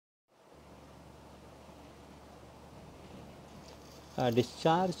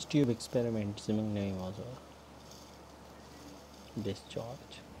discharge tube experiment زموږ نوې موضوع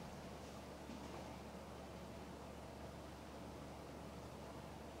discharge.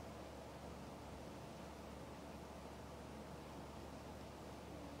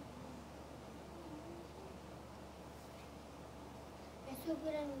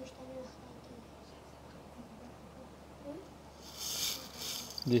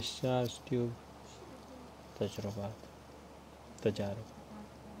 discharge tube تجربات تجارب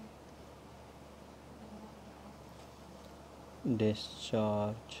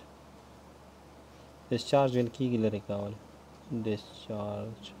discharge ویل کېږي لرې کول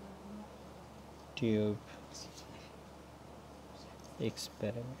discharge tube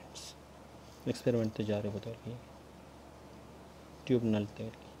experiment تجارب ته ویل کېږي tube نل ته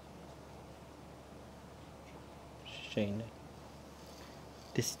ویل کېږي شی نه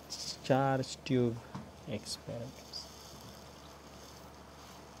discharge tube experiments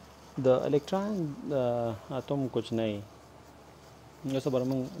د الکترون اتوم کوچنی یو څه بر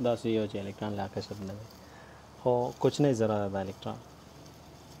موږ داسې یو چې الکترون لا کشف نه دی خو کوچنی ذره د الکترون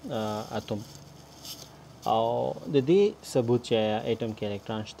اتوم او د دې ثبوت چې اټم کې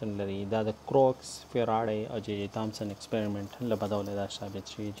الکترون شتون لري دا د کروکس فیراډي او جې تامسن ایکسپریمنټ له بدوله دا ثابت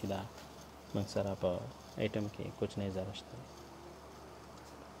شوی چې دا موږ سره په اټم کې کوچنی ذره شته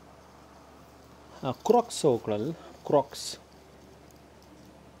کروکس وکړل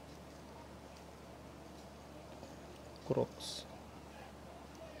کروکس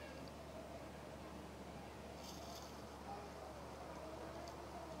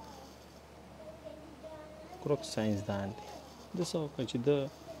ساينسدان دی د څه وکړه چې د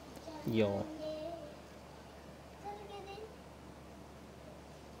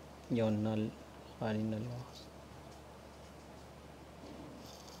یو نل خالي نل واخیست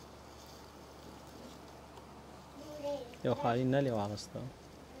یو خالي نل یې واخیسته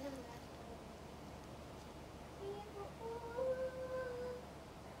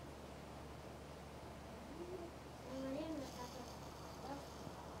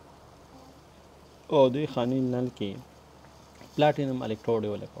او دوی خالي نل کې پلاټینم الکتروډ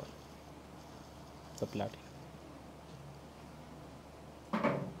یې ولګول د پلاټینم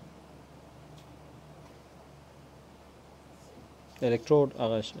الکتروډ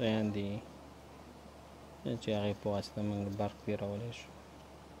هغه شیان دي چې هغې په واسطه موږ برق تېرولی شو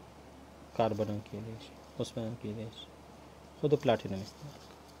کاربن هم کېدی شي اوسپنه هم کېدی شي خو د پلاټینم استعمال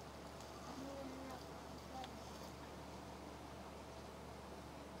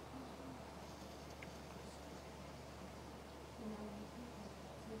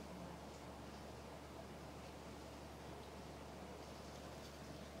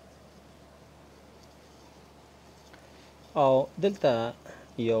او دلته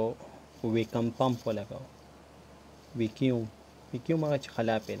یو ویکم پمپ ولګاو ویکیوم هغه چې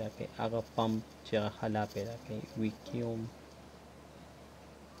خلا پیدا کوي هغه پمپ چې هغه خلا پیدا کوي ویکیوم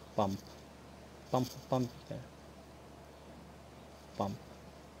پمپ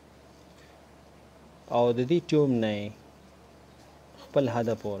او د دې ټیوب نه خپل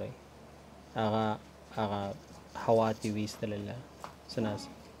هدف پورې هغه هوا ته ویستلله سناس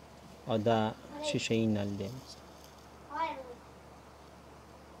او دا شیشه‌ای نل دی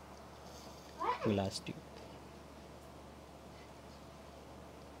glass tube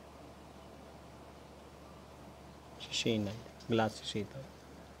شیشې نه ګلاس شیشې ته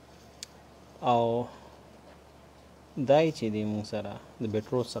او دای چې د موږ سره د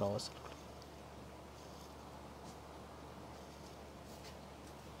بیټرو سره وصل کړو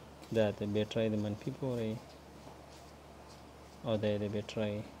دا د بیټرۍ د منفي پورې او د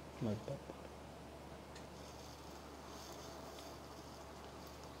بیټرۍ مثبت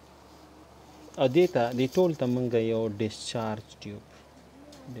او دې ټول ته موږ یو ډیسچارج ټیوب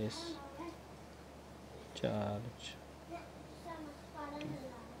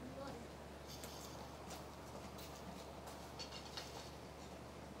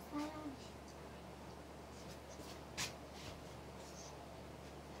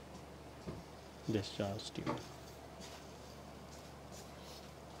discharge tube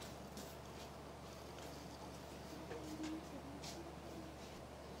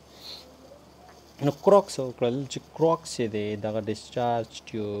نو کروکس وکړل چې کروکس یې دی دغه ډیسچارج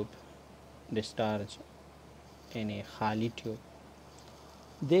ټیوب ډیسچارج یعنې خالي ټیوب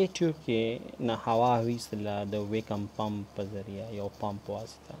دې ټیوب کې نه هوا ویستله د ویکم پمپ په ذریعه یو پمپ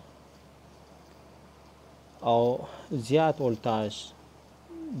واسطه او زیات ولتاژ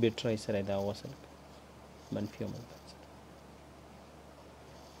بیټرۍ سره دا وصل منفي مثبت سره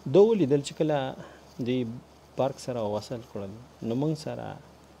دو لیدل چې کله د برق سره وصل کړل نو موږ سره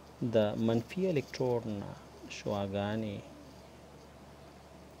د منفي الکترون نه شعاګانې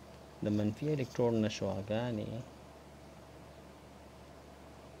د منفي الکترون نه شعاګانې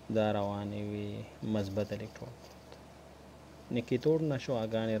دا روانې وي مثبت الکترون د کیتود نه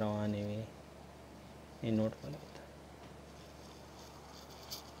شعاګانې روانې وي انود بلل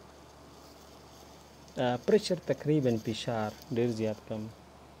پریشر تقریبا فشار ډیر زیات کم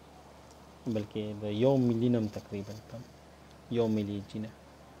بلکې د 1 ملي نم تقریبا کم 1 ملي جینه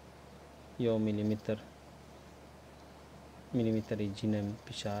 1 ملي متر جینه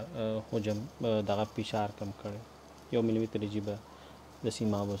فشار حجم دغه فشار کم کړي 1 ملي متر جیبه د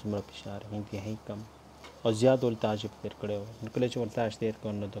سیما به څومره فشار انتهایی کم او زیات ولتاژ تیر کړي نو کله چې ولتاژ تیر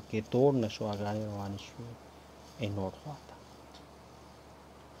کړي نو د کیتود نه شعاګانې روانې شوې انود خواته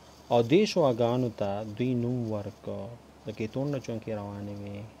او دې شعاګانو ته دوی نوم ورکړ د کیتود نه چونکې روانې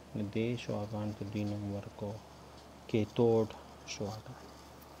وي نو دې شعاګانو ته دوی نوم ورکړ کیتود شعاګانې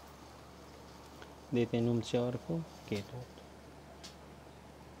دې ته نوم څه ورکړ کیتود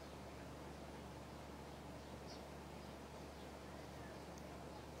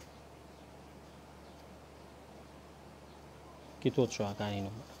کیتود شعاګانې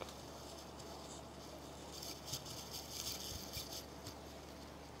نوم ورکړ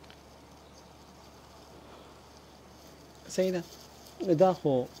صحیح ده دا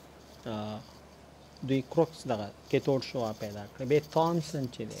خو دوی کروکس دغه کیتود شعاع پیدا کړ به تامسن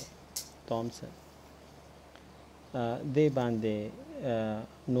چې دی تامسن دې باندې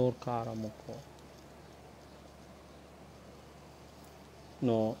نور کار وکړو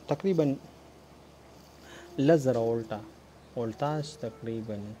نو تقریبا لزر ولتاژ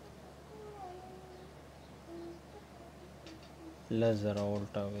تقریبا لزر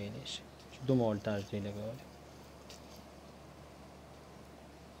ولټا ویلی شي چې دومره ولتاژ دی لګولی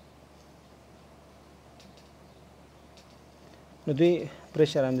نو دوی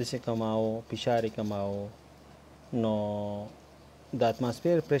پریشر همداسې کماو فشار یې کماو نو د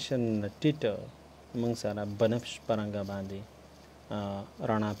اتماسفیر پریشر نه ټیټ موږ سره بنفش پرنګه باندې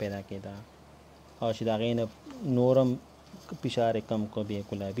رڼا پیدا کېده او چې د هغې نه نورم فشار یې کم کړو بیا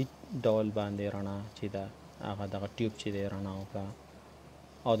ګلابي ډول باندې رڼا چې ده هغه دغه ټیوب چې دی رڼا وکړه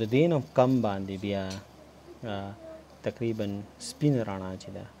او د دې نه کم باندې بیا تقریبا سپین رڼا چې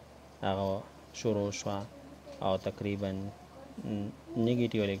ده هغه شروع شوه او تقریبا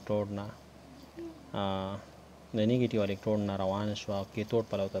نیگیټیو الکترود نه د نیگیټیو الکترود نه روانه شوه او کیتود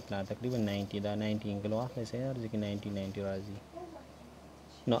پلو ته تله تقریبا 90 دا 90 انګل واخلئ صحیح راځي کې 90 راځي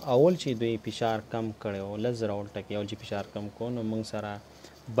نو اول چې دوی فشار کم کړی و لس زره ولټه کې اول چې فشار کم کړو نو موږ سره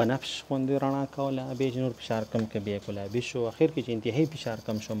بنفش غوندې رڼا کوله بیا چې نور فشار کم کړه بیا ګلابي شو اخر کې چې انتهایی فشار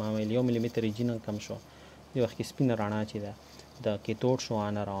کم شو معمولا 1 ملي متر جینن کم شو دې وخت کې سپینه رڼا چې ده د کیتود شعاع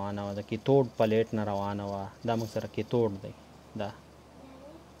نه روانه وه د کیتود پلیټ نه روانه وه دا موږ سره کیتود دی دا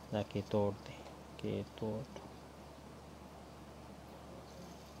کیتود دی کیتود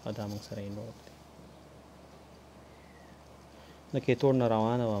او دا موږ سره انود دی د کیتود نه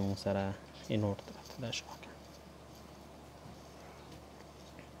روانه وه موږ سره انود ته دا شوه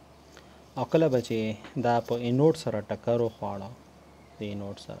او کله به چې دا په انود سره ټکر وخواړه د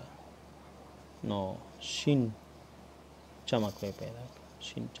انود سره نو شین چمک به پیدا کړ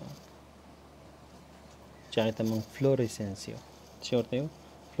شین چمک چې هغې ته موږ فلوریسنس یو څه ورته یو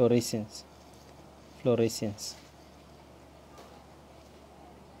فلوریسنس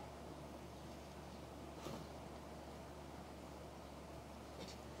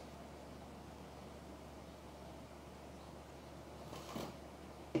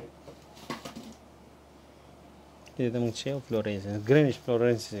دې ته موږ چې فلوریسنس ګرینش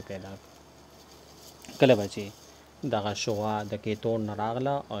فلوریسنس پیدا کړ کله به چې دغه شعاع د کیتود نه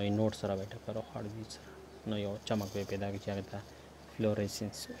راغله او انود سره به ټکر وخوړ دې سره نو یو چمک به پیدا کړي چې هغې ته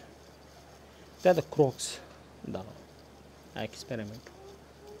فلوریسنس دا د کروکس دغه ایکسپریمنټ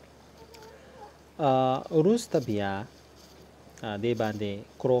وروسته بیا دې باندې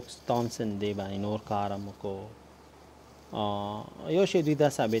کروکس تامسن دې باندې نور کار هم وکړو یو شی دوی دا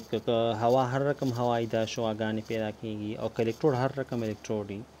ثابت کړ که هوا هر رقم هوایی دا شعاګانې پیدا کېږي او که الکترود هر رقم الکترود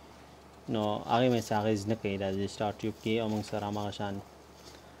وي نو هغې مې څه اغېز نه کوي دا د سټار ټیوب کې او موږ سره هماغه شان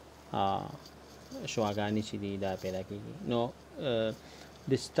شعاګانې چې دي دا پیدا کېږي نو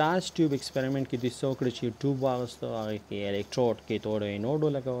د سټارز ټیوب ایکسپریمنټ کې دوی څه وکړه چې ټیوب واغېستو هغې کې الکترود کیتود او انود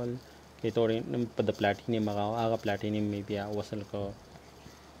ولګول کیتود په د پلاټینیم هغه پلاټینیم مې بیا وصل کړ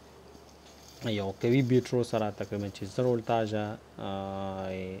یو قوي بیټرو سره تقریبا چې 0 ولتاژه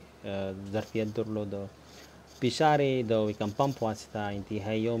ظرفیت درلوده فشار یې د ویکم پمپ واسطه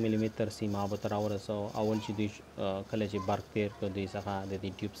انتهایی 1 ملي متر سیما به ته راورسو اول چې دوی کله چې برق تیر کړ دوی څخه د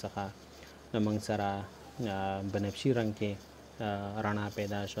دې ټیوب څخه نو موږ سره بنفشي رنګ کې رڼا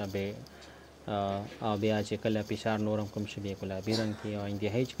پیدا شوه او بیا چې کله فشار نورم کم شي بیا ګلابي رنګ کې او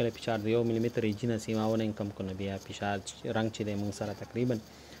انتهایی چې کله فشار د 1 ملي متر ایجنه سیماونه کم کنه بیا فشار رنګ چې د موږ سره تقریبا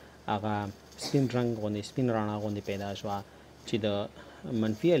هغه سپین رنګ غوندې سپین رڼا غوندې پیدا شوه چې د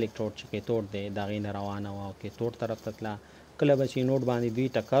منفي الکترود چې کیتود دی د هغې نه روانه وه او کیتود طرف ته تله کله به چې نوټ باندې دوی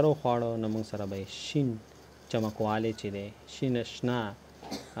ټکر وخواړه نو موږ سره به شین چمکوالی چې دی شنه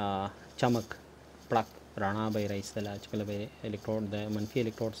چمک پړک رڼا به یې راایستله چې کله به الکترود د منفي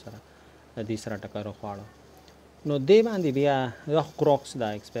الکترود سره د دې سره ټکر وخواړه نو دې باندې بیا کروکس دا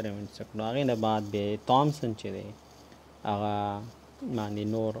ایکسپریمنټ وکړو هغې نه بعد بیا تامسن چې دی هغه باندې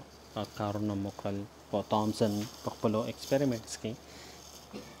نور کارونه مو کړل په تامسن په خپلو ایکسپریمنټس کې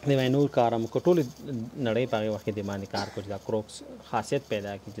د نور کار هم وکړو ټولې نړۍ په هغې وخت کې د باندې کار کړو چې دا کروکس خاصیت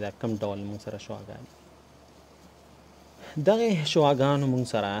پیدا کړي چې دا کم ډول موږ سره شواګانې دغې شواګانو موږ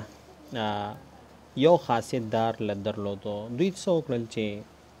سره یو خاصیت دار درلودو دوی څه وکړل چې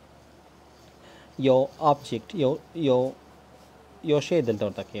یو آبجیکټ یو شی دلته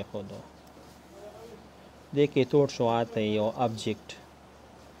ورته کېښودو دې کیتود شعاع ته یو آبجیکټ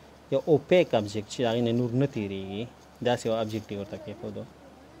یو اوپیک آبجیکټ چې هغې نه نور نه تېرېږي داسې یو آبجیکټ یې ورته کېښودو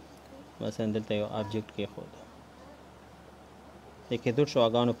مثلا دلته یو آبجیکټ کېښودو د کیتود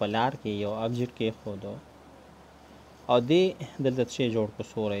شعاګانو په لار کې یو آبجیکټ کېښودو او دې دلته څه جوړ کړو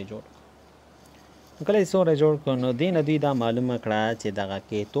سوری جوړ کړو کله چې سوری جوړ کړو نو دې نه دوی دا معلومه کړه چې دغه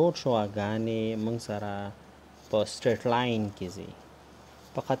کیتود شعاګانې موږ سره په سټریټ لاین کې ځي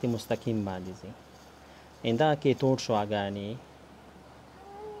په خط مستقیم باندې ځي دا کیتود شعاګانې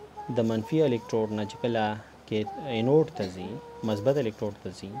د منفي الکترود نه چې کله اینوډ ته ځي مثبت الکترود ته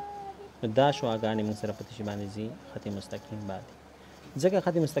ځي نو دا شعاګانې موږ سره په څه باندې ځي خط مستقیم باندې ځکه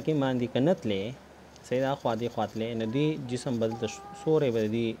خط مستقیم باندې که نه تلې صحیح دا خوا دې خوا تلې نو دې جسم به دلته سوری به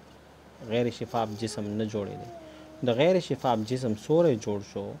دې غیر شفاف جسم نه جوړېدی د غیر شفاف جسم سوری جوړ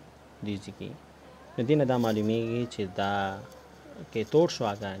شو دې ځای کې نو دې نه دا معلومیږي چې دا کیتود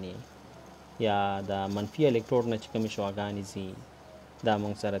شعاګانې یا د منفي الکترود نه چې کومې شعاګانې ځي دا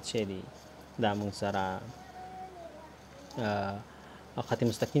موږ سره څه دي دا موږ سره خط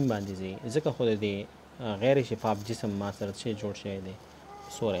مستقیم باندې ځي ځکه خو د دې غیر شفاف جسم ما سره څه جوړ شوی دی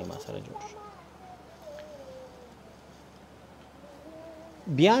سوری ما سره جوړ شو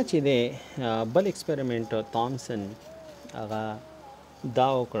بیا چې د بل ایکسپریمنټ تامسن هغه دا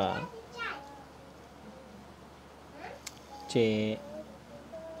وکړه چې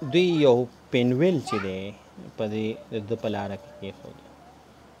دوی یو پینویل چې دی په دې د په لاره کې کېښود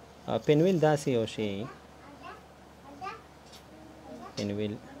پینویل داسې یو شی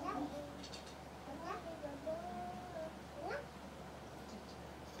پینویل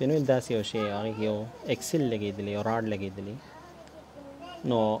داسې یو شی هغې کې یو ایکسل لګېدلی یو راډ لګېدلی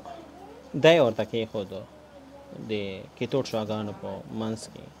نو دا یې ورته کېښودو د کیتود شعاګانو په منځ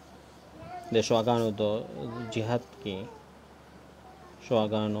کې د شعاګانو د جهت کې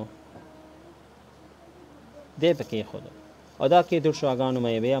شعاګانو دې په کېښودو او دا کیتود شعاګانو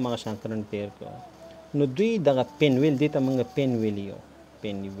مې بیا هماغه شان کرنټ تېر کړو نو دوی دغه پینویل دې ته موږ پینویل یو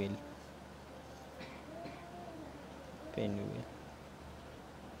پینویل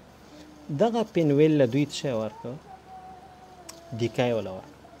دغه پینویل له دوی څه ورکړو دیکای ولا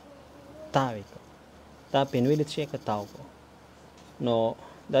ورکړو تاو یې کړو دا پینویل څه یې کړه تاو کړو نو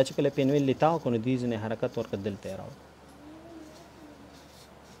دا چې کله پینویل یې تاو کړو نو دوی ځینې حرکت ورکړه دلته یې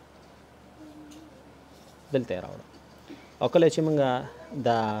راوړو او کله چې موږ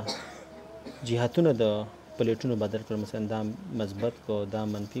دا جهتونه د پلیټونو بدل کړو مثلا دا مثبت کو دا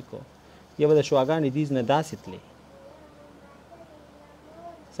منفي کو یا به د شعاګانې دیز نه داسې تلې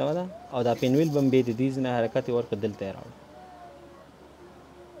سمه ده او دا پینویل به هم بیا د دیز نه حرکت یې ورکړه دلته یې راوړو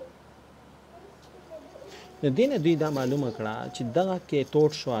نو دې نه دوی دا معلومه کړه چې دغه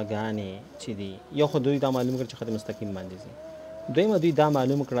کیتود شعاګانې چې دي یو خو دوی دا معلومه کړه چې خط مستقیم باندې ځي دویمه دوی دا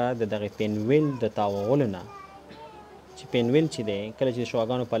معلومه کړه د دغه پینویل د تاوولو نه چې پینویل چې دی کله چې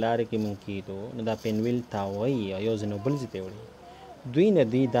شعاګانو په لارې کې مونږ کېدو نو دا پینویل تاووي او یو ځای نو بل ځای ته وړي دوی نه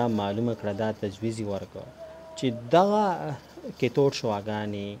دوی دا معلومه کړه دا تجویز یې ورکړه چې دغه کیتود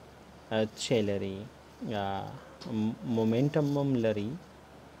شعاګانې څه لري مومنټم هم لري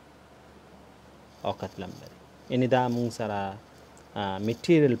او کتلم لري یعنې دا مونږ سره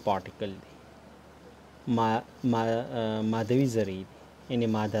میټیریل پارټیکل دی مادوي ذرې دي یعنې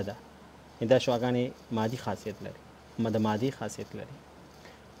ماده ده دا شعاګانې مادي خاصیت لري مادي خاصیت لري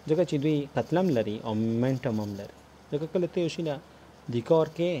ځکه چې دوی کتلم لري او مومنټم هم لري ځکه کله ته یو شي نه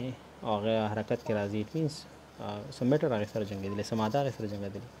دیکار کې هغه حرکت کې راځي اټ مینس سم میټر هغې سره جنګېدلی څه ماده هغې سره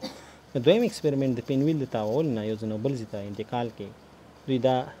جنګېدلی نو دویم ایکسپریمنټ د پینویل د تاول نه یو ځای نو بل ځای ته انتقال کې دوی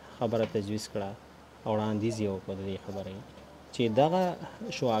دا خبره تجویز کړه او وړاندیز یې وکړو د دې خبرې چې دغه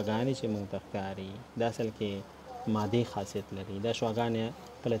شعاګانې چې موږ ته ښکاري دا اصل کې مادي خاصیت لري. دا شعاګانې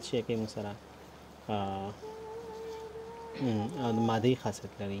کله چې کې موږ سره مادي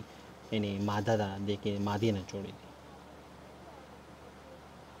خاصیت لري، یعنی ماده ده د کې مادي نه جوړې دي.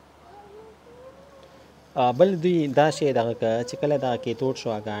 بل دوی دا شی دغه چې کله دا کیتوډ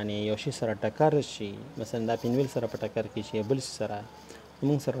شعاګانې یو شي سره ټکر شي، مثلا دا پینویل سره په ټکر کې شي بل سره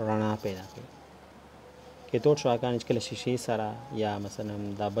موږ سره رڼا پیدا کوي. کیتوډ شعاګانې چې کله شیشې سره یا مثلا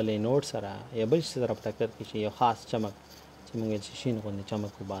دا بل نوټ سره یا بل شي سره په ټکر کې شي یو خاص چمک چې موږ یې شیشې غوندې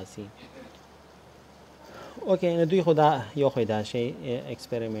چمک وباسي. اوکې، نو دوی خو دا یو خو دا شی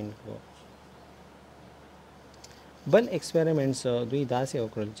ایکسپریمنټ کړو. بل ایکسپریمنټس دوی داسې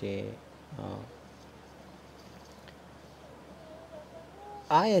وکړل چې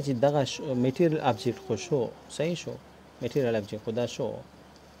آیا چې دغه میټیریل ابجیکټ خو شو، صحیح شو، میټیریل ابجیکټ خو دا شو،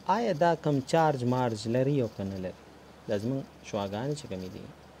 آیا دا کم چارج مارج لري او که نه لري؟ دا زموږ شعاګانې چې کومې دي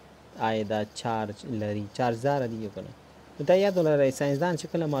آیا دا چارج لري، چارجداره دي او که نه؟ دا یاد ولرئ ساینسدان چې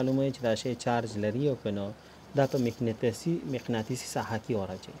کله معلوموي چې دا شی چارج لري او که نه، دا په مقناطیسي ساحه کې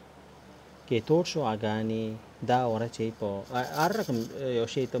ورچوي. کیتوډ شعاګانې دا ورچوي په هر رقم یو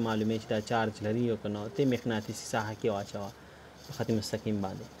شی ته معلوموي چې دا چارج لري او که نه، ته مقناطیسي ساحه کې واچوه په خط مستقیم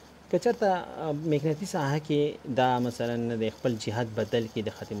باندې. که چېرته مقناطیسي ساحه کې دا مثلا د خپل جهت بدل کې د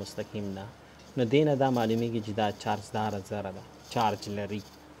خط مستقیم نه، نو دې نه دا معلومیږي چې دا چارجداره ذره ده، چارج لري.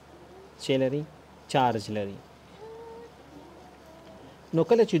 څه لري؟ چارج لري. نو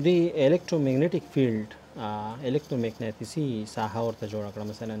کله چې دوی الکترومغنیټیک فیلډ الکترومغناطیسي ساحه ورته جوړه کړه،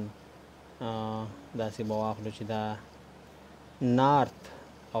 مثلا داسې به واخلو چې دا نارت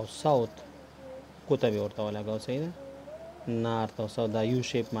او ساوت قطب ورته ولګاو، صحیح ده؟ نارت او ساوت دا یو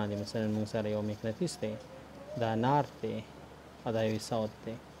شیپ باندې مثلا موږ سره یو مقناطیس دی، دا نارت دی او دا یو ساوت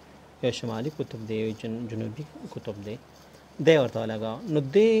دی، یو شمالي قطب دی یو جنوبي قطب دی، دی ورته ولګاو. نو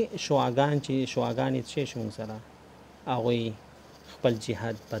دې شعاګانې چې شو موږ سره هغوی خپل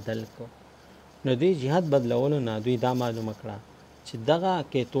جهت بدل کو. نو دې جهت بدلولو نه دوی دا معلومه کړه چې دغه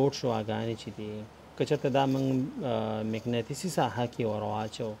کیتوډ شعاګانې چې دي که چېرته دا موږ مقناطیسي ساحه کې ور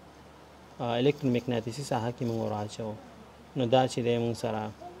واچو، الکترومقناطیسي ساحه کې موږ ور واچو، نو دا چې دی موږ سره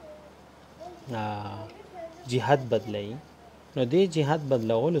جهت بدلوي. نو دې جهت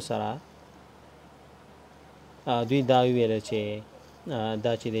بدلولو سره دوی دا ویل چې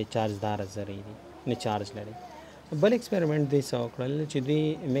دا چې دی چارجداره ذرې دي، نه چارج لري. بل ایکسپریمنټ دوی څه وکړل چې دوی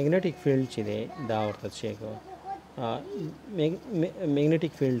میګنیټیک فیلډ چې دی دا ورته څه کو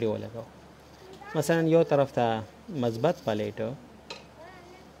میګنیټیک فیلډ یې ولګاو. مثلا یو طرف ته مثبت پلیټ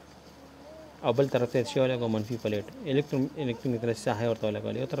او بل طرف ته څه ولګاو منفي پلیټ، الکترومغناطیسي ساحه ورته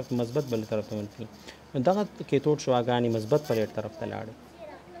ولګول، یو طرف مثبت بل طرف ته منفي. نو دغه کیتوډ شعاګانې مثبت پلیټ طرف ته لاړې.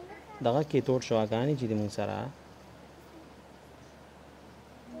 دغه کیتوډ شعاګانې چې موږ سره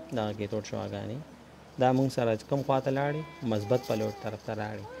دغه کیتوډ شعاګانې دا موږ سره کوم خواته لاړې؟ مثبت پلیټ طرف ته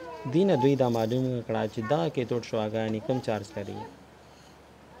لاړې. دینه دوی دا معلومه کړه چې دغه کیتوډ شعاګانې کوم چارج لري؟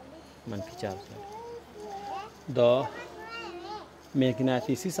 منفي چارج لري. د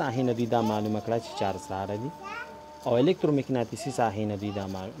مقناطیسي ساحې نه دوی دا معلومه کړه چې چارجداره دي، او الکترومقناطیسي ساحې نه دوی دا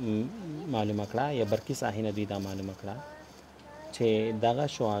معلومه کړه یا برقي ساحې نه دوی دا معلومه کړه چې دغه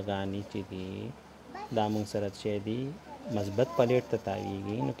شعاګانې چې دي دا موږ سره چې دي مثبت پلیټ ته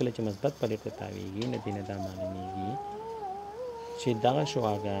تاویږي. نو کله چې مثبت پلیټ ته تاویږي نو دینه دا معلومیږي چې دغه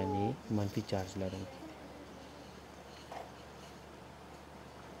شعاګانې منفي چارج لرونکي دي.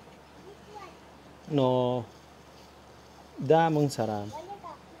 نو دا موږ سره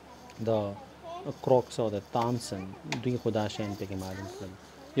د کروکس او د تامسن دوی خدا شین پکې معلوم کړل.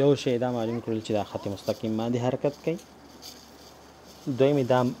 یو شی دا معلوم کړل چې دا خط مستقیم باندې حرکت کوي، دوی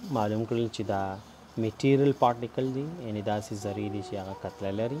دا معلوم کړل چې دا میټیریل پارټیکل دي، یعنی داسې ذرې دي چې هغه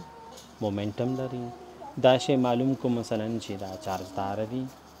کتله لري، مومنټم لري. دا شی معلوم کو مثلا چې دا چارجدار دي،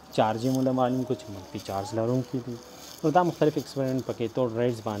 چارج یې موږ معلوم کو چې منفي چارج لرونکي دي. نو دا مختلف ایکسپریمنټ پکې توډ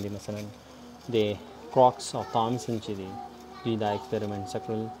ریډز باندې مثلا د کروکس او تامسن چې دي دوی دا ایکسپریمنټ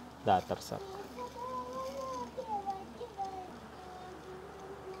کړل، دا ترسره.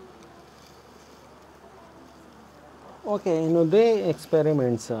 اوکې، نو د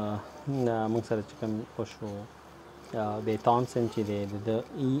ایکسپریمنټس موږ سره چې کوم وشو د تامسن چې دی د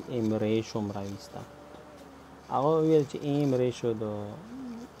ای ایم ریشو هم راویسته. هغه ویل چې ای ایم ریشو د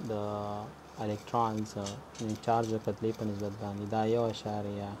الکترونز چارج د کتلې په نسبت باندې دا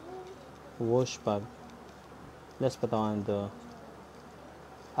 1.8 لس په توان د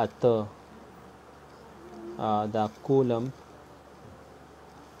اته دا کولم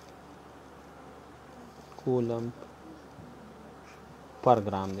پر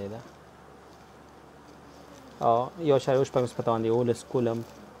ګرام دی. دا او یو اشاریه شپږ نسبت باندې 11 کولم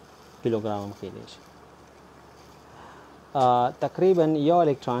کیلوګرام هم کېدای شي. تقریبا یو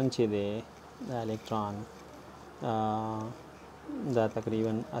الکترون چې دی دا الکترون دا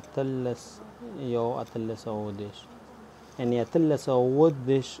تقریبا 1810 یعنی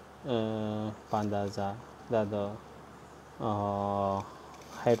 1810 په اندازه دا د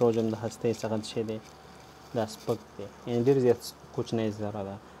هایدروجن د هستې څخه څه دی دا سپک دی یعنی ډېر زیات کوچنی ذره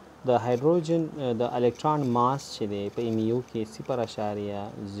ده. د هایدروجن د الکترون ماس چې دی په ایم یو کې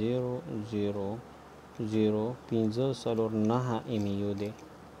 0.000549 ایم یو دی.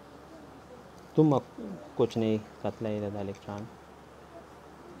 دومره کوچنی کتله ده د الکترون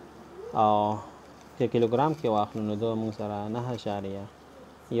او که کیلوګرام کې واخلو نو دا موږ سره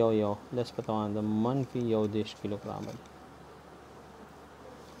 9.11 لس په توان د -10 کیلوګرام دی.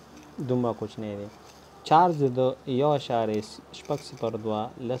 دومره کوچنی دی. چارج د 1.602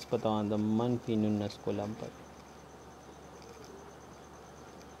 لس په توان د -19 کولم پر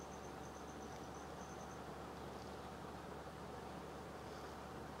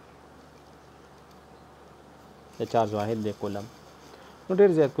د چارج واحد دی کولم. نو ډېر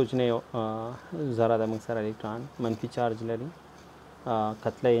زیات کوچنی ذره د موږ سره الکترون منفي چارج لري.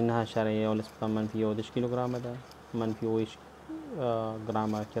 کتله یې 9.11 په -10 کیلوګرامه ده. منفي 20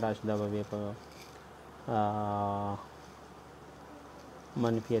 ګرامه چې راشي دا به بیا په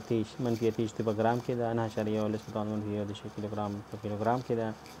 -18 په ګرام کې ده. 9.11 په -10 کیلوګرام په کیلوګرام کې ده.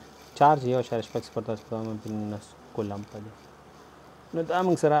 چارج 1.6 کولم په دی. نو دا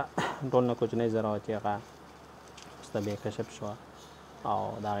موږ سره ټول نه کوچنی ذره وه چې هغه وروسته بیا کشف شوه او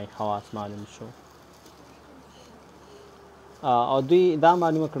د هغې خواص معلوم شو او دوی دا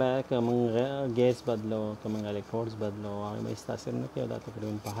معلومه کړه که موږ ګیس بدلو که موږ الکتروډز بدلو هغې به هېڅ تاثیر نه کوي او دا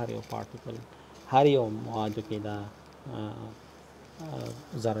تقریبا په هر یو پارټیکل هر یو موادو کې دا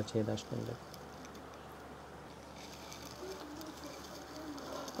ذره چې دا شتون لري.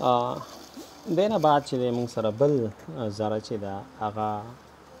 دینه بعد چې موږ سره بل ذره چې ده هغه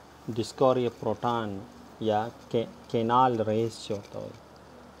ډسکوري پروټان یا کینال ریز چې ورته وایي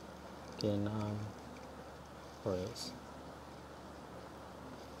کینال ریز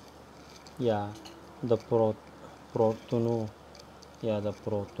یا د پروتونو یا د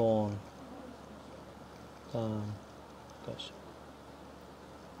پروتون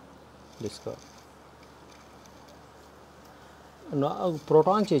ډسکور. نو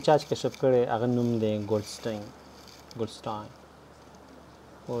پروټون چې چا کشف کړی هغه نوم دی ګولډسټاین.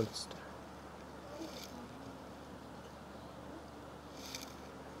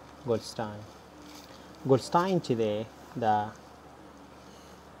 ګولډسټاین چې دی دا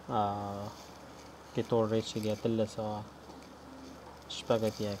کیتوډ ریز چې دی 1380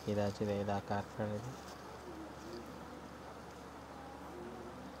 کې دا چې دی دا کار کړی دی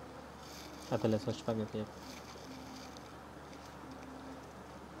 1380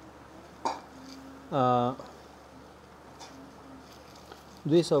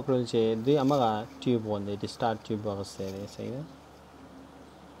 دوی څه وکړل چې دوی هماغه ټیوب غوندې ډسټار ټیوب اخیستی دی. صحیح ده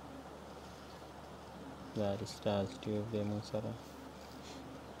دا ډسټار ټیوب دی موږ سره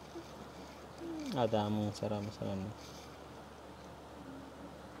دا موږ سره مثلا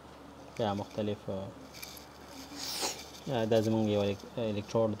یا مختلف دا زمونږ یو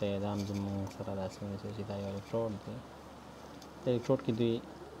الکتروډ دی دا هم زمونږ سره داسې ونیسئ چې دا یو الکتروډ دی. د الکتروډ کې دوی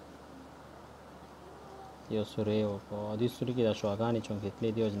یو سوری وکړو او دې سوري کې دا شعاګانې چونکې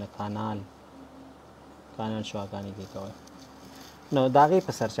تللی دي وجه نه کانال شعاګانې دې کوئ. نو د هغې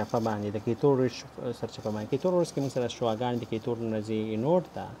په سرچپه باندې د کیتوډ ریز سرچپه باندې کیتوډ ریز کې موږ سره شعاګانې د کیتوډ نه ځي انوډ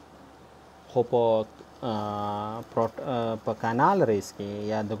ته خو په کانال ریز کې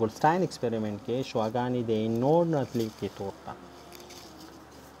یا د ګولډسټاین ایکسپریمنټ کې شعاګانې د انوډ نه تلي کیتوډ ته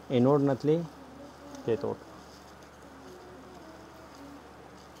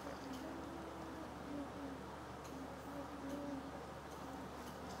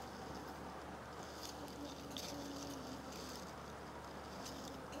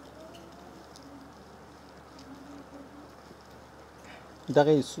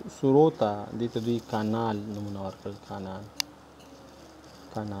دغه سورو ته دې ته دوی کانال نومونه ورکړل.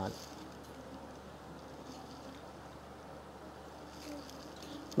 کانال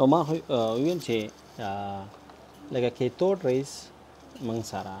نو ما ویل چې لکه کیتوډ ریز موږ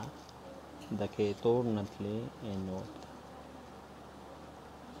سره د کیتوډ نه تللی انوډ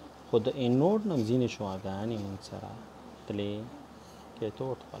خو د انوډ نه ځینې شعاګانې موږ سره تللی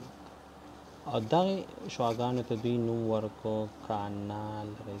کیتوډ خلک او دغه شعاګانو ته دوی نوم ورکړو کانال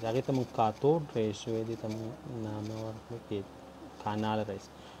ریز. هغې ته موږ کاتوډ ریز شوی دي ته موږ نامه ورکړو کانال ریز.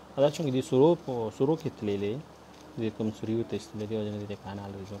 دا چونکې دې سورو کې تللی دی دوی کوم سوري ورته ایستلی دي وجه نه دې ته کانال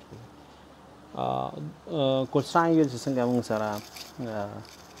ریز ورکړي. کولسټراین ویل چې څنګه موږ سره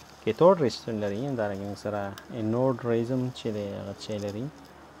کیتود ریسټن لري دا موږ سره انود ریزم چې دی هغه چې لري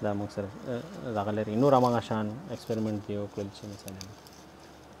دا موږ سره دغه لري نور هغه شان ایکسپریمنټ دی وکړل چې مثلا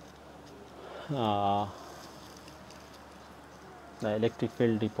د الکتریک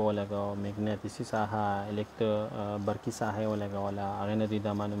فیلډ دی په ولګاو میګنیټیسي ساحه برقي ساحه ولګاوله هغې نه دوی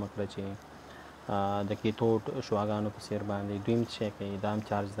دا معلومه کړه چې د کیتود شعاګانو په څېر باندې دوی هم څه کوي دا هم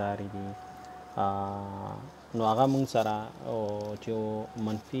چارجدارې دي نو هغه موږ سره چې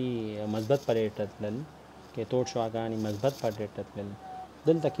منفي مثبت پلیټ ته تلل کیتود شعاګانې مثبت پلیټ ته تلل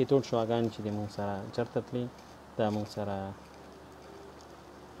دلته کیتود شعاګانې چې د موږ سره چېرته تللي دا موږ سره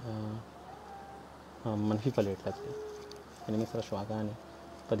منفي پلیټ ته تللي یعنې موږ سره شعاګانې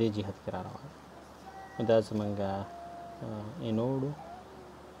په دې جهت کې را روانه دا زموږ انود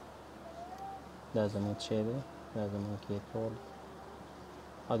دا زموږ څه دی دا زموږ کیتود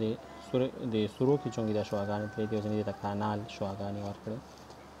او د سورو کې چونګې دا شعاګانې تللې دي او ځینې د کانال شعاګانې ورکړې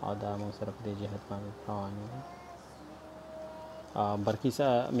او دا موږ سره په دې جهت باندې روانې دي برقي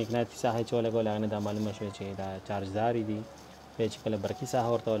مقناطیسي ساحه چې ولګوله هغه نه دا معلومه شوه چې دا چارجدارې دي بیا چې کله برقي ساحه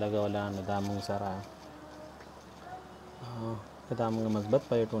ورته ولګوله نو دا موږ سره دا موږ مثبت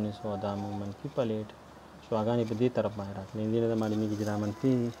پلیټ ونیسو دا موږ منفي پلیټ شعاګانې په دې طرف باندې راتلې دې نه دا معلومېږي چې دا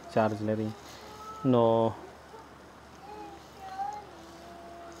منفي چارج لري نو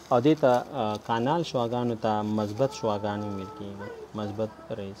او دې ته کانال شعاګانو ته مثبت شعاګانې ویل کېږي مثبت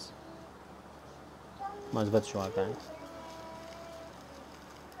ریز مثبت شعاګانې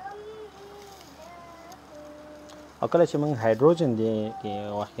او کله چې موږ هایدروجن دې کې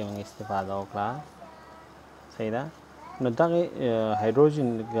وخت کې موږ استفاده وکړه صحیح ده نو دغه هایدروجن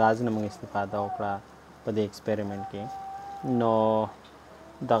غاز نه موږ استفاده وکړه په دې ایکسپریمنټ کې نو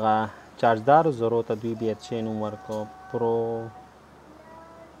دغه چارجدار ذرو ته دوی بیا څه نوم ورکړو پروټانس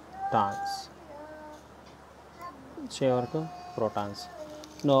څه ورکړو پروټانس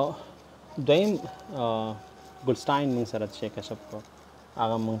نو دویم ګولسټاین موږ سره څه کشف کړو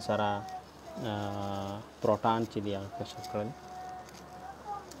هغه موږ سره پروټان چې دی هغه کشف کړل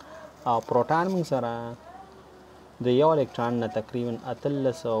او پروټان موږ سره د یو الکترون نه تقریبا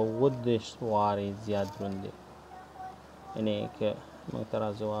 1830 وارې زیات دروند دی یعنې که موږ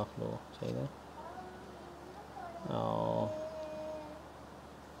ترازو واخلو صحیح ده او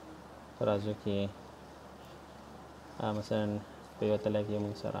ترازو کې مثلا په یو تله کې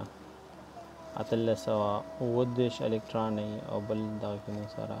موږ سره 1830 الکترون او بل دغه کې موږ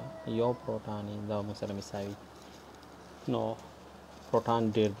سره یو پروټان دا موږ سره مساوي نو پروټان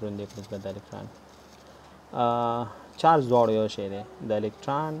ډېر دروند دی په نسبت د الکترون چارج دواړو یو شی دی د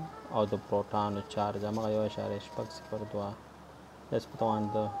الکترون او د پروټانو چارج همغه 1.602 نسبتاً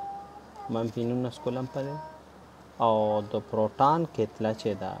د منفي 19 کولم پرې او د پروټان کتله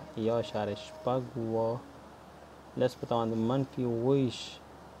چې ده 1.6 نسبتاً د منفي 20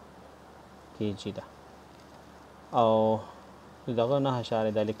 kg ده او دغه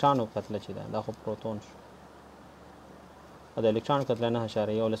 9 د الکترونو کتله چې ده دا خو پروتون شو او د الکترون کتله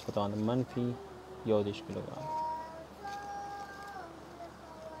 9.1 نسبتاً د منفي 11 کیلوګرام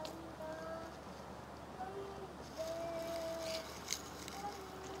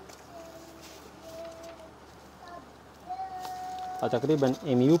او تقریبا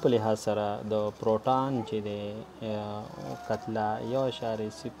ام یو په لحاظ سره د پروټان چې دی کتله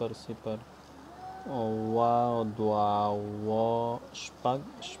 1.00 شپږ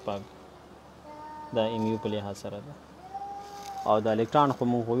د ام یو په لحاظ سره ده او د الکترون خو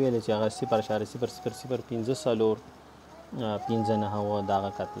موږ ویل چې هغه 0.0005 دغه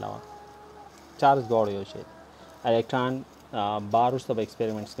کتله وه چارج دواړو یو شی الکترون بار وروسته به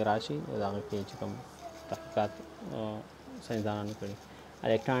ایکسپریمنټس کې راشي دغه کې چې کوم تحقیقات ساینسدانانو کړي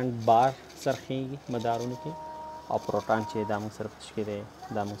الکترون بار څرخیږي مدارونو کې او پروټان چې دا موږ سره په کې دی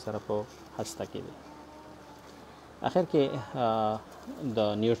دا موږ سره په هسته کې دی اخر کې د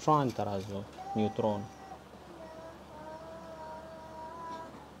نیوټرون ترازو نیوټرون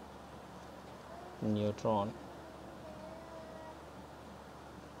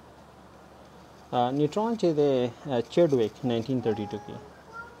چې دی چیډویک 1932 کې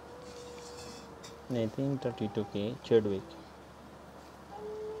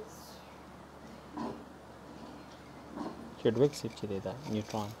چیډویک سیپ چې دی دا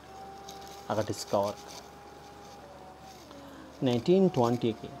نیوټرون هغه ډسکور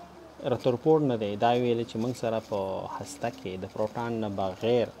 1920 کې رترفورډ نه دی دا ویل چې موږ سره په هسته کې د پروټان نه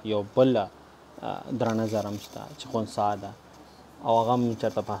بغیر یو بل درنه ذره شته چې خنثی ده او هغه هم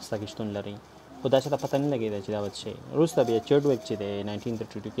چېرته په هسته کې شتون لري خو دا چېرته پته نه لګېده چې دا به څه شي وروسته بیا چیډویک چې دی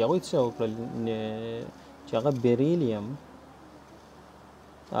 1932 کې هغوی څه وکړل چې هغه بیریلیم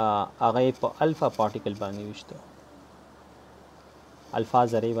هغه په الفا پارټیکل باندې وشته الفا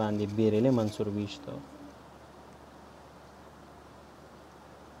ذرې باندې بیریلیم عنصر وشته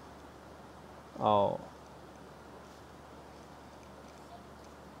او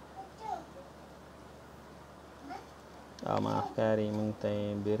ما ښکاري موږ ته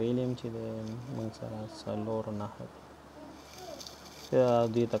بیریلیم چې دی موږ سره څلور نهه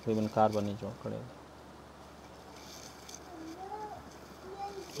دوی تقریبا کاربن یې جوړ کړی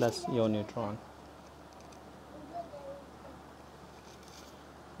پلس یو نیوټرون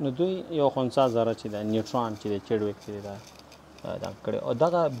نو دوی یو خنثی ذره چې ده نیوټرون چې دی چیډویک چې دی دا کړی او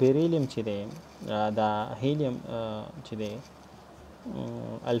دغه بیریلیم چې دی دا هیلیم چې دی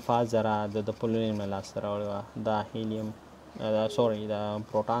الفا ذره د پولونیم نه لاسته راوړې وه دا هیلیم سوري دا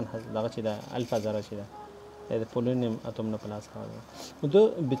پروټان دغه چې ده الفا ذره چې ده د پولونیم اتوم نه په لاس راوړې وه نو ده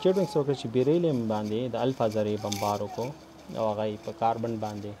چیډویک څه وکړه چې بیریلیم باندې د الفا ذرې بمبار وکړو او هغه یې په کاربن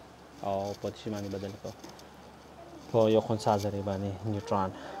باندې او په څه باندې بدل کړو په یو خنثی ذرې باندې نیوټرون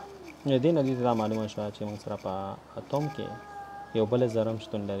دې نه دوی ته دا معلومه شوه چې موږ سره په اتوم کې یو بله ذره هم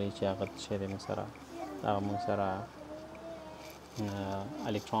شتون لري چې هغه شی دی موږ سره هغه موږ سره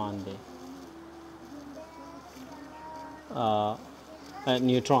الکترون دی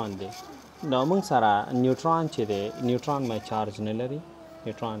نیوټرون دی نو موږ سره نیوټرون چې دی نیوټرون مای چارج نه لري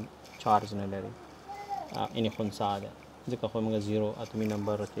نیوټرون چارج نه لري یعنې خنثی ده ځکه خو موږ زیرو اتومي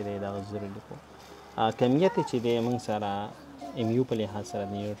نمبر چې دی دغه زیرو لیکو کمیت چې دی موږ سره ام یو په لحاظ سره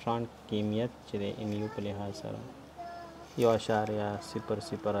د نیوټرون کمیت چې دی ام یو په لحاظ سره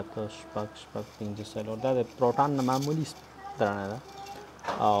 1.008 شپږ پنځه څلور دا د پروټون نه معمولي درنه ده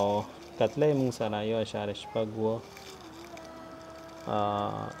او کتله یې موږ سره 1.6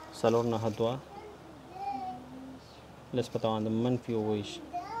 څلور نهه دوه لس په توان د منفي 28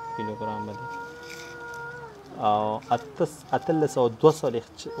 کیلوګرام باندې او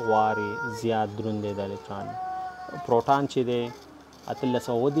 1840 وارې زیات دروند دی د الکترون پروټون چې دی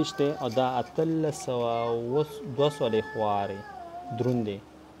 1830 دی او دا 1820 وارې دروند دی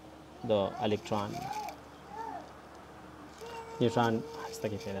د الکترون نیوټرون هسته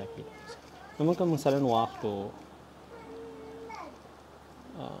کې پیدا کېږي نو موږ مثلا واخلو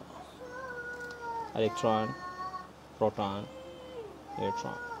الکترون پروټون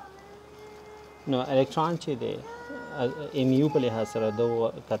نیوټرون نو الکترون چې دی ام یو په لحاظ سره د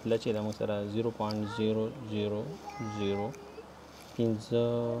کتله چې د موږ سره 0.000 پنځه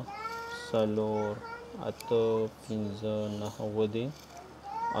څلور اته پنځه نهه اووه دی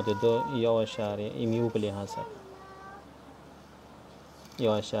او د ده یو اشاریه ام یو په لحاظ سره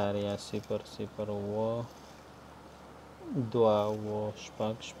 1.002 دوه اووه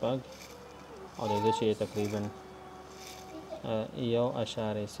شپږ او د ده چې تقریبا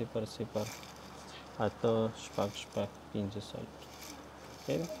 1.008 شپږ پنځه څلور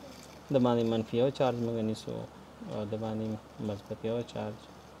د باندې منفي یو چارج موږ نیسو او د باندې مثبت یو چارج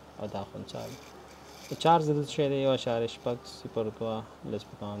او دا خنثی چارج د شی دی 1.602 لس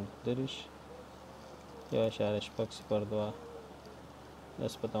په توان دېرش 1.602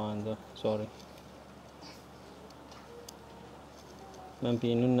 لس په توان د سوري منفي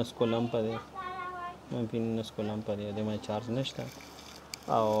 19 کولم په دی منفي 19 کولم په دی د ما چارج نشته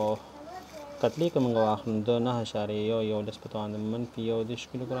او کتلې که موږ واخلو د 9.1 لس په توان د منفي 1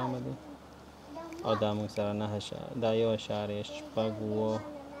 کیلوګرام دی او دا موږ سره دا 1.6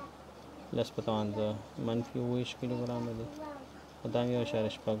 لس په توان د منفي 20 کیلوګرام دی او دا 1.6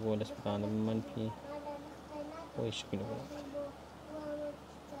 لس په توان د منفي 20 کیلوګرام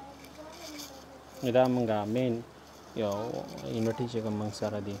دا موږ مین یو یونټي چې کوم موږ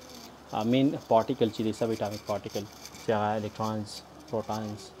سره دی مین پارټیکل چې دی سب اټامیک پارټیکل چې هغه الکترونز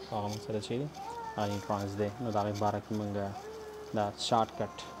پروټونز هغه موږ سره چې دی نیوټرونز دی نو د هغې باره کې موږ دا شارټ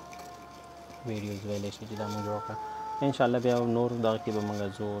کټ ویډیوز ویلی شي چې دا موږ جوړ کړه انشاءالله بیا نور دغه کې به موږ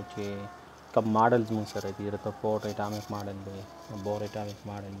ځو چې کوم ماډلز موږ سره دي رترفورډ اټامیک ماډل دی بور اټامیک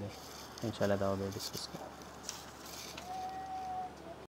ماډل دی انشاءالله دا به ډسکس کوو